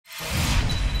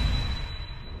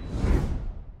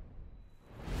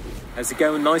How's it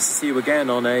going? Nice to see you again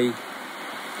on a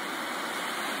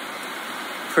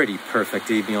pretty perfect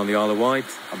evening on the Isle of Wight.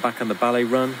 I'm back on the ballet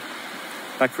run,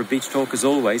 back for a beach talk as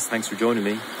always. Thanks for joining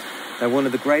me. Now, one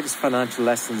of the greatest financial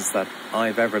lessons that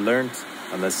I've ever learned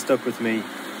and that's stuck with me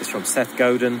is from Seth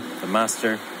Godin, the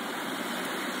master,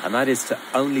 and that is to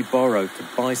only borrow to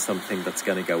buy something that's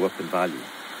going to go up in value.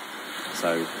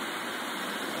 So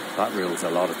that rules a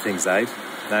lot of things out.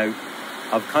 Now,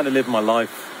 I've kind of lived my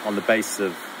life on the basis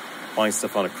of buying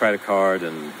stuff on a credit card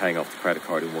and paying off the credit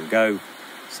card in one go.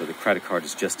 So the credit card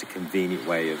is just a convenient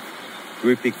way of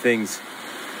grouping things,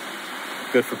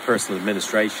 good for personal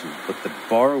administration. But the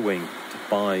borrowing to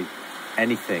buy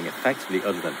anything effectively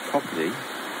other than property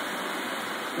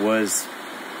was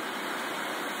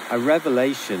a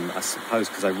revelation, I suppose,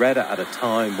 because I read it at a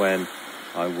time when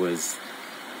I was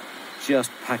just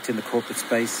packed in the corporate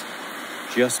space,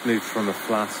 just moved from a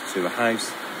flat to a house,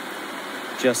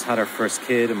 just had our first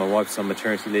kid and my wife's on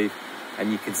maternity leave,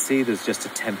 and you can see there's just a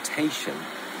temptation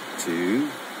to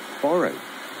borrow,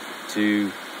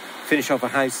 to finish off a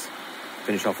house,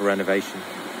 finish off a renovation,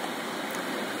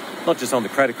 not just on the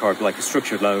credit card, but like a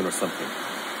structured loan or something,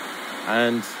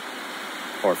 and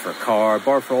borrow for a car,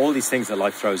 borrow for all these things that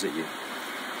life throws at you.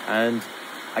 And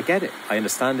I get it, I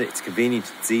understand it, it's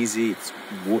convenient, it's easy, it's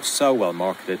so well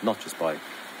marketed, not just by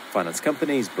finance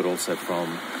companies, but also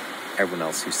from everyone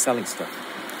else who's selling stuff.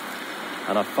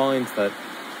 And I find that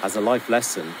as a life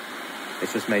lesson,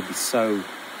 it's just made me so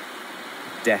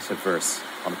debt averse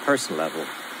on a personal level.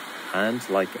 And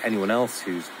like anyone else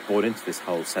who's bought into this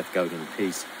whole Seth Godin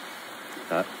piece,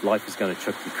 that life is going to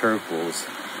chuck you curveballs,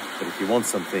 but if you want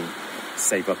something,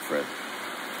 save up for it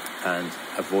and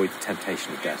avoid the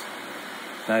temptation of debt.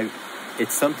 Now,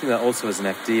 it's something that also as an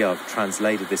FD, I've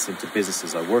translated this into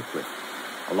businesses I work with.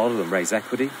 A lot of them raise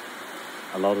equity.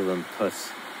 A lot of them put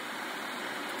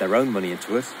their own money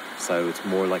into it. So it's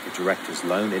more like a director's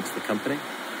loan into the company.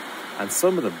 And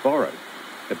some of them borrow.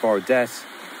 They borrow debt.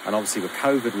 And obviously with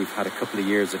COVID, we've had a couple of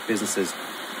years of businesses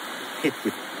hit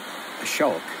with a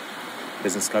shock.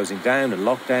 Business closing down and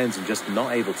lockdowns and just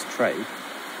not able to trade.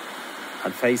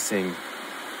 And facing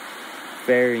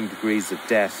varying degrees of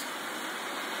debt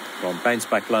from bounce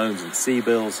back loans and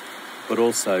C-bills, but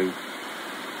also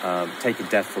taking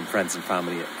debt from friends and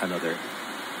family and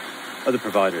other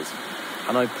providers.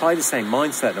 And I apply the same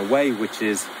mindset in a way, which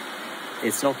is,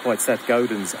 it's not quite Seth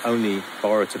Godin's only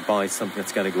borrow to buy something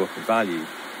that's going to go up in value,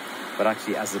 but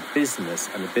actually as a business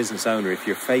and a business owner, if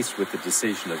you're faced with the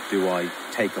decision of, do I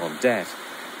take on debt,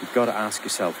 you've got to ask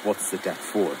yourself, what's the debt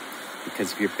for?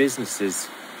 Because if your business is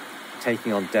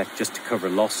taking on debt just to cover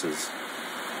losses,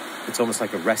 it's almost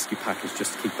like a rescue package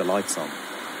just to keep the lights on.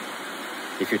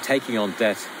 If you're taking on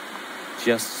debt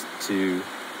just to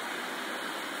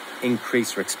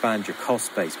increase or expand your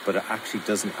cost base, but it actually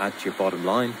doesn't add to your bottom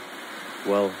line,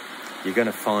 well, you're going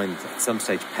to find at some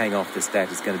stage paying off this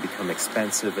debt is going to become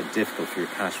expensive and difficult for your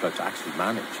cash flow to actually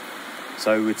manage.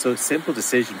 So it's a simple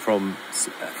decision from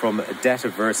a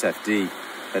debt-averse FD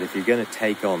that if you're going to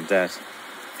take on debt,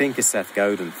 think of Seth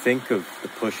Godin, think of the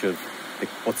push of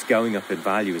what's going up in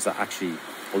value is that actually,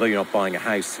 although you're not buying a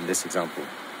house in this example,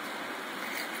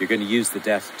 you're going to use the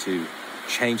debt to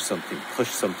change something, push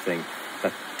something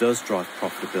that does drive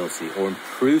profitability or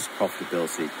improves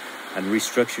profitability and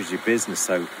restructures your business.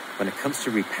 So when it comes to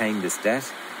repaying this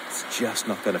debt, it's just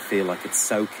not going to feel like it's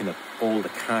soaking up all the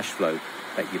cash flow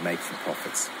that you make from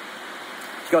profits.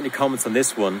 If you've got any comments on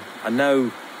this one, I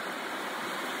know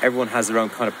everyone has their own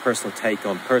kind of personal take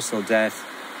on personal debt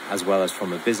as well as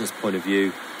from a business point of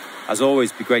view. As always,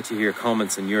 it'd be great to hear your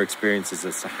comments and your experiences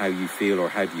as to how you feel or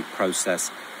how do you process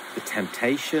the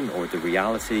temptation or the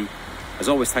reality. As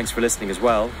always, thanks for listening as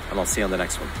well, and I'll see you on the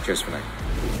next one. Cheers for now.